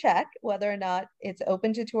double check whether or not it's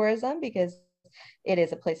open to tourism, because it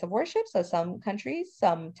is a place of worship. So some countries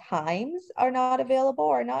sometimes are not available,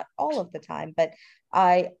 or not all of the time. But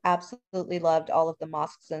I absolutely loved all of the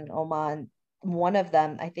mosques in Oman. One of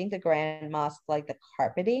them, I think the Grand Mosque, like the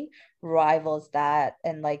carpeting rivals that,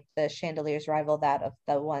 and like the chandeliers rival that of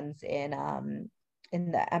the ones in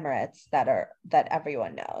the Emirates that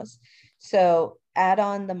everyone knows. So add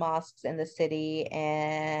on the mosques in the city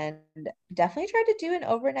and definitely try to do an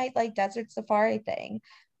overnight like desert safari thing,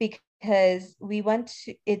 because we went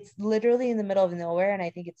to, it's literally in the middle of nowhere, and I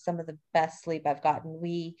think it's some of the best sleep I've gotten.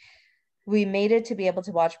 We made it to be able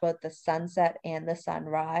to watch both the sunset and the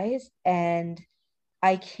sunrise, and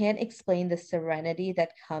I can't explain the serenity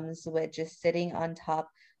that comes with just sitting on top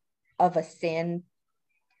of a sand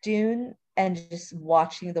dune and just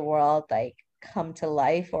watching the world like come to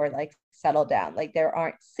life or like settle down. Like there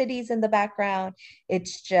aren't cities in the background.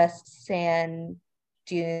 It's just sand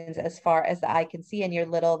dunes as far as the eye can see. And your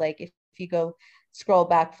little like if you go scroll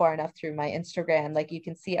back far enough through my Instagram, like you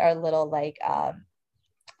can see our little like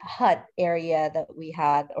hut area that we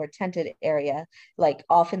had, or tented area, like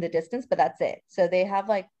off in the distance, but that's it. So they have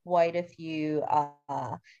like quite a few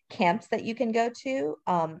camps that you can go to.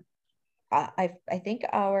 I think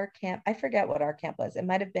our camp, I forget what our camp was. It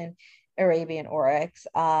might have been Arabian Oryx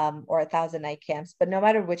or 1,000 Night Camps, but no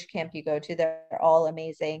matter which camp you go to, they're all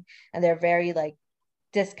amazing, and they're very like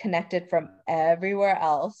disconnected from everywhere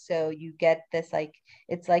else. So you get this like,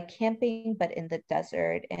 it's like camping but in the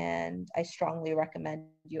desert, and I strongly recommend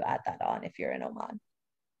you add that on if you're in Oman.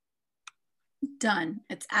 Done.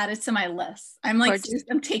 It's added to my list. I'm like,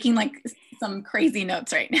 I'm taking like some crazy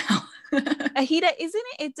notes right now. Ahita,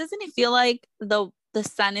 doesn't it feel like the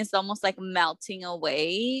sun is almost like melting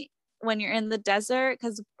away when you're in the desert?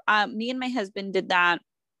 Because me and my husband did that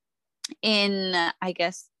in, I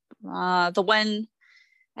guess, the one,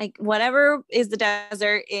 like whatever is the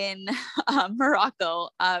desert in Morocco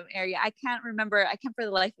area. I can't for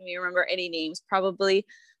the life of me remember any names. Probably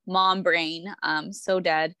mom brain, so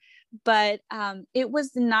dead. But it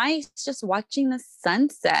was nice just watching the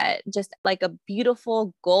sunset, just like a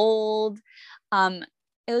beautiful gold. It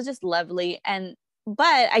was just lovely.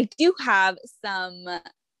 But I do have some,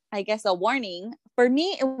 I guess, a warning. For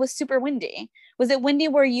me, it was super windy. Was it windy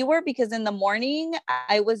where you were? Because in the morning,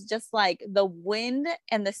 I was just like, the wind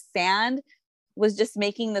and the sand was just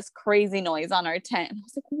making this crazy noise on our tent. I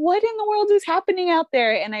was like, what in the world is happening out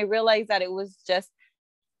there? And I realized that it was just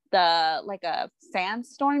like a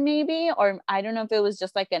sandstorm maybe, or I don't know if it was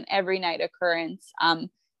just like an every night occurrence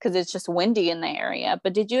because it's just windy in the area.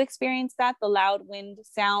 But did you experience that, the loud wind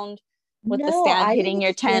sound with the sand hitting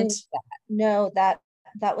your tent? No, that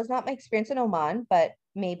was not my experience in Oman, but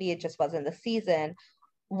maybe it just wasn't the season.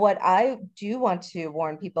 What I do want to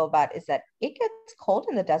warn people about is that it gets cold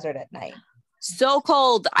in the desert at night. So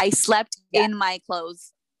cold. I slept in my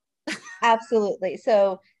clothes. Absolutely.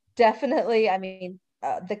 So definitely, I mean,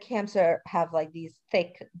 the camps have like these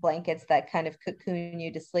thick blankets that kind of cocoon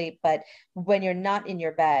you to sleep. But when you're not in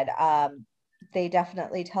your bed, they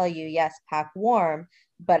definitely tell you, yes, pack warm,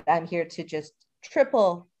 but I'm here to just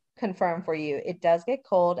triple confirm for you. It does get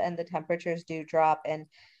cold and the temperatures do drop. And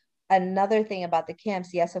another thing about the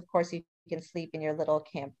camps, yes, of course, you can sleep in your little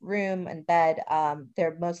camp room and bed.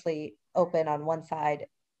 They're mostly open on one side.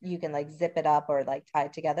 You can like zip it up or like tie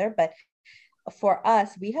it together. But for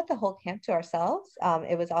us, we had the whole camp to ourselves.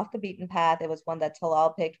 It was off the beaten path. It was one that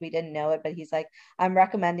Talal picked. We didn't know it, but he's like, I'm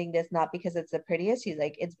recommending this not because it's the prettiest. He's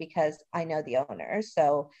like, it's because I know the owners,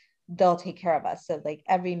 so they'll take care of us. So like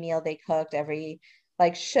every meal they cooked, every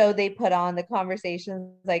like show they put on, the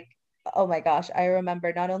conversations, like, oh my gosh, I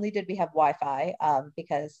remember not only did we have Wi-Fi,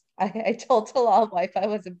 because I told Talal Wi-Fi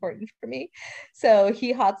was important for me. So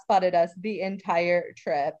he hotspotted us the entire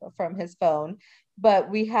trip from his phone. But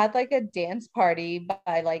we had like a dance party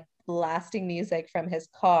by like blasting music from his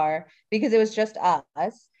car because it was just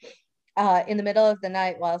us in the middle of the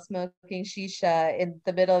night while smoking shisha in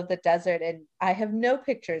the middle of the desert. And I have no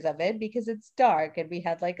pictures of it because it's dark, and we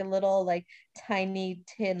had like a little like tiny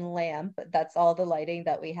tin lamp. That's all the lighting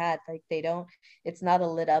that we had. Like it's not a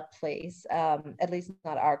lit up place. At least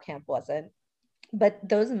not our camp wasn't. But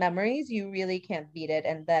those memories, you really can't beat it.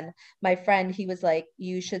 And then my friend, he was like,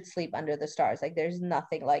 you should sleep under the stars, like there's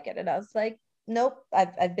nothing like it. And I was like, nope,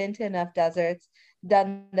 I've been to enough deserts,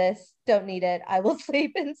 done this, don't need it, I will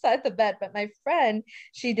sleep inside the bed. But my friend,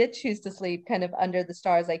 she did choose to sleep kind of under the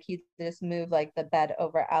stars, like he just moved like the bed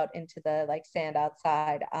over out into the like sand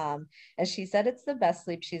outside. And she said it's the best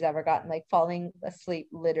sleep she's ever gotten, like falling asleep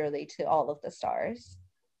literally to all of the stars.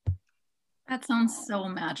 That sounds so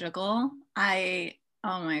magical. Oh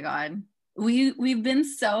my God. We've been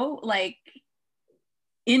so like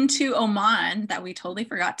into Oman that we totally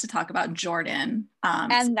forgot to talk about Jordan.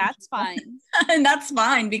 And that's fine. And that's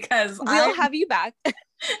fine because we'll have you back.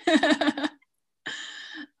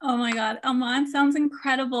 Oh my God. Oman sounds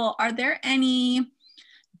incredible. Are there any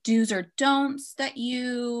do's or don'ts that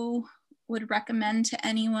you would recommend to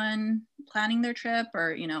anyone planning their trip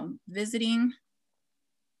or, visiting?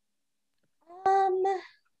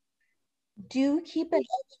 Do keep an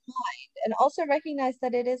open mind and also recognize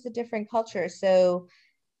that it is a different culture. So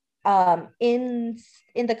in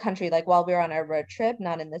the country, like while we were on our road trip,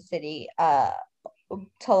 not in the city,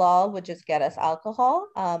 Talal would just get us alcohol.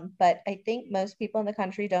 But I think most people in the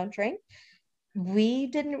country don't drink. We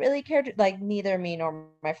didn't really care to, like, neither me nor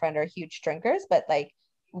my friend are huge drinkers, but like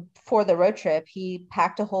for the road trip, he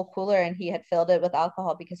packed a whole cooler and he had filled it with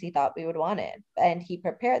alcohol because he thought we would want it. And he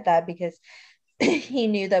prepared that because he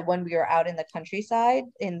knew that when we were out in the countryside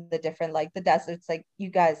in the different, like the deserts, like you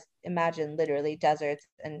guys imagine literally deserts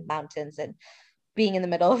and mountains and being in the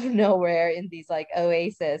middle of nowhere in these like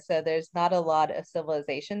oasis, so there's not a lot of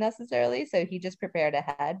civilization necessarily, so he just prepared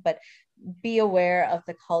ahead. But be aware of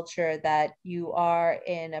the culture that you are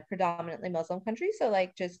in a predominantly Muslim country, so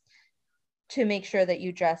like just to make sure that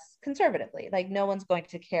you dress conservatively. Like no one's going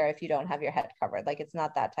to care if you don't have your head covered. Like it's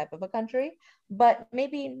not that type of a country, but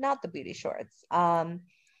maybe not the booty shorts. And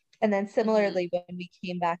then similarly, when we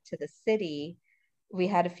came back to the city, we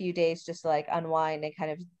had a few days just to like unwind and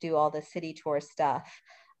kind of do all the city tour stuff.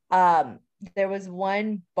 There was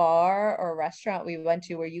one bar or restaurant we went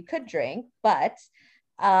to where you could drink, but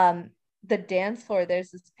the dance floor,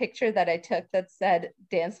 there's this picture that I took that said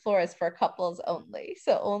dance floor is for couples only.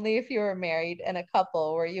 So only if you were married and a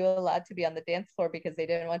couple were you allowed to be on the dance floor, because they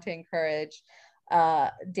didn't want to encourage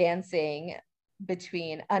dancing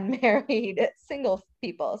between unmarried single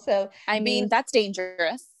people. So I mean, that's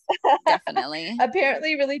dangerous. Definitely.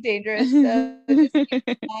 Apparently really dangerous. So just keep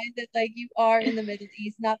in mind that like you are in the Middle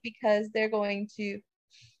East, not because they're going to,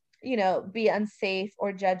 you know, be unsafe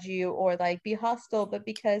or judge you or like be hostile, but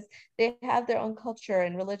because they have their own culture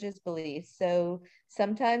and religious beliefs. So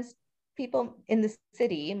sometimes people in the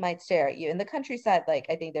city might stare at you. In the countryside, like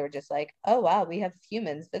I think they were just like, oh wow, we have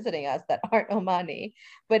humans visiting us that aren't Omani.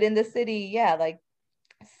 But in the city, yeah, like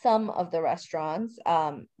some of the restaurants,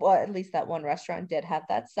 well, at least that one restaurant did have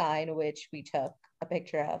that sign, which we took a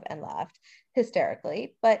picture of and laughed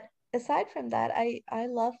hysterically. But aside from that, I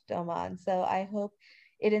loved Oman. So I hope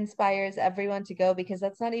it inspires everyone to go, because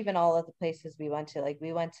that's not even all of the places we went to. Like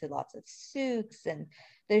we went to lots of souks, and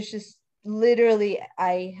there's just literally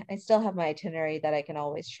I still have my itinerary that I can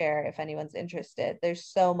always share if anyone's interested. There's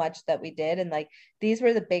so much that we did, and like these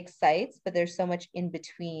were the big sites, but there's so much in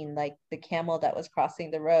between, like the camel that was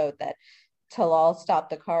crossing the road that Talal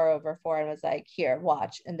stopped the car over for and was like, here,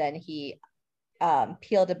 watch. And then he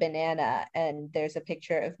peeled a banana, and there's a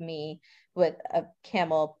picture of me with a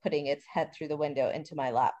camel putting its head through the window into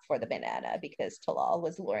my lap for the banana because Talal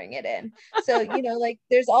was luring it in. So, you know, like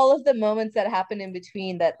there's all of the moments that happen in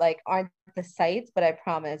between that like aren't the sights, but I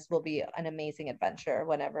promise will be an amazing adventure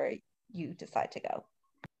whenever you decide to go.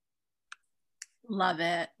 Love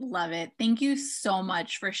it. Love it. Thank you so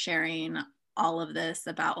much for sharing all of this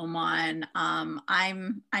about Oman. I'm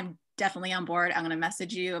definitely on board. I'm going to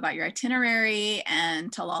message you about your itinerary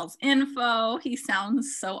and Talal's info. He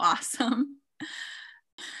sounds so awesome.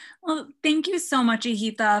 Well, thank you so much,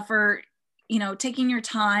 Ihita, for, you know, taking your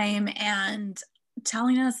time and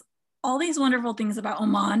telling us all these wonderful things about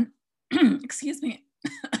Oman. Excuse me.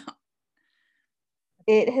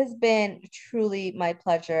 It has been truly my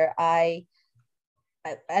pleasure.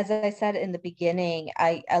 As I said in the beginning,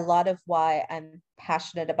 a lot of why I'm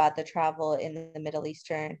passionate about the travel in the Middle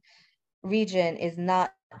Eastern region is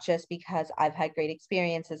not just because I've had great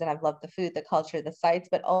experiences and I've loved the food, the culture, the sites,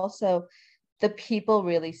 but also the people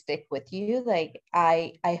really stick with you. Like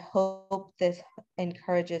I hope this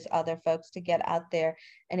encourages other folks to get out there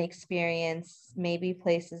and experience maybe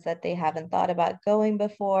places that they haven't thought about going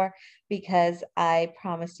before, because I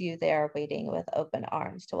promise you they are waiting with open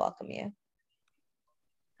arms to welcome you.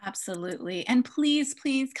 Absolutely. And please,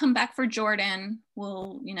 please come back for Jordan.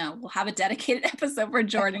 We'll have a dedicated episode for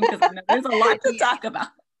Jordan because I know there's a lot to talk about.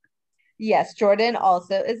 Yes, Jordan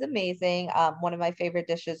also is amazing. One of my favorite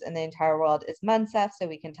dishes in the entire world is mansaf, so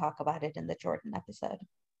we can talk about it in the Jordan episode.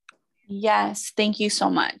 Yes, thank you so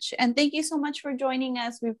much. And thank you so much for joining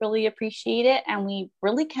us. We really appreciate it. And we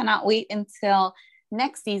really cannot wait until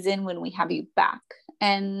next season when we have you back.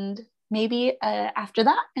 And maybe after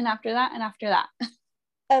that, and after that, and after that.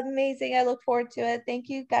 Amazing. I look forward to it. Thank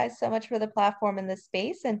you guys so much for the platform and the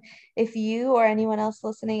space. And if you or anyone else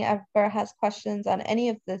listening ever has questions on any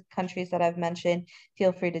of the countries that I've mentioned,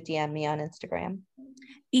 feel free to DM me on Instagram.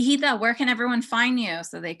 Ihita, where can everyone find you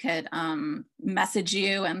so they could message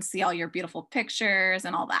you and see all your beautiful pictures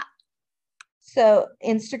and all that? So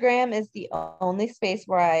Instagram is the only space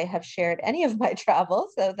where I have shared any of my travel.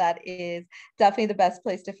 So that is definitely the best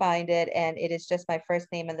place to find it. And it is just my first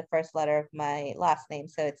name and the first letter of my last name.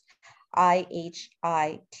 So it's IHITAK.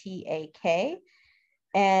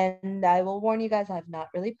 And I will warn you guys, I've not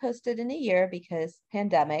really posted in a year because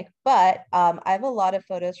pandemic, but I have a lot of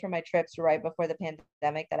photos from my trips right before the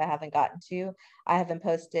pandemic that I haven't gotten to. I haven't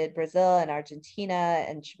posted Brazil and Argentina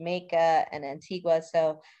and Jamaica and Antigua.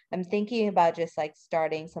 So I'm thinking about just like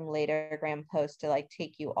starting some later gram posts to like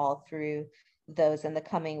take you all through those in the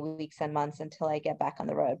coming weeks and months until I get back on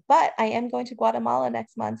the road. But I am going to Guatemala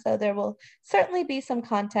next month, so there will certainly be some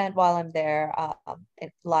content while I'm there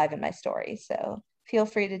live in my story. So feel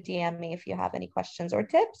free to DM me if you have any questions or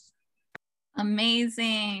tips.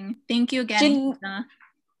 Amazing. Thank you again.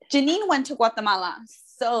 Janine went to Guatemala.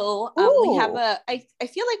 So we have I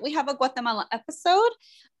feel like we have a Guatemala episode,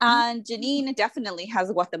 and Janine definitely has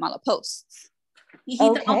a Guatemala posts.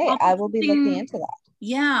 Okay, I will be looking into that.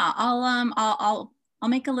 Yeah, I'll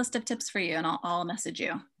make a list of tips for you, and I'll message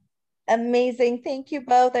you. Amazing. Thank you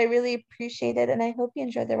both. I really appreciate it, and I hope you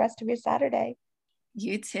enjoy the rest of your Saturday.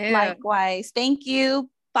 You too. Likewise. Thank you.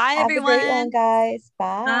 Bye, everyone. Have a great one, guys.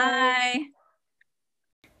 Bye. Bye.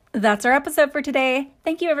 That's our episode for today.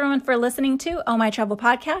 Thank you everyone for listening to Oh My Travel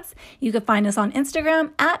Podcast. You can find us on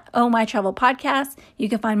Instagram at Oh My Travel Podcast. You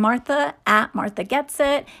can find Martha at Martha Gets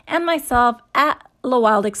It and myself at La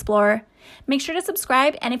Wild Explorer. Make sure to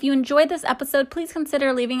subscribe, and if you enjoyed this episode, please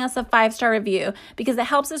consider leaving us a 5-star review because it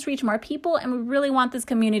helps us reach more people and we really want this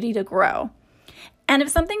community to grow. And if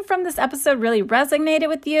something from this episode really resonated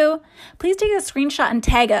with you, please take a screenshot and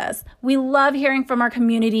tag us. We love hearing from our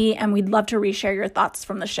community and we'd love to reshare your thoughts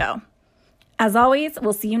from the show. As always,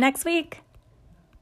 we'll see you next week.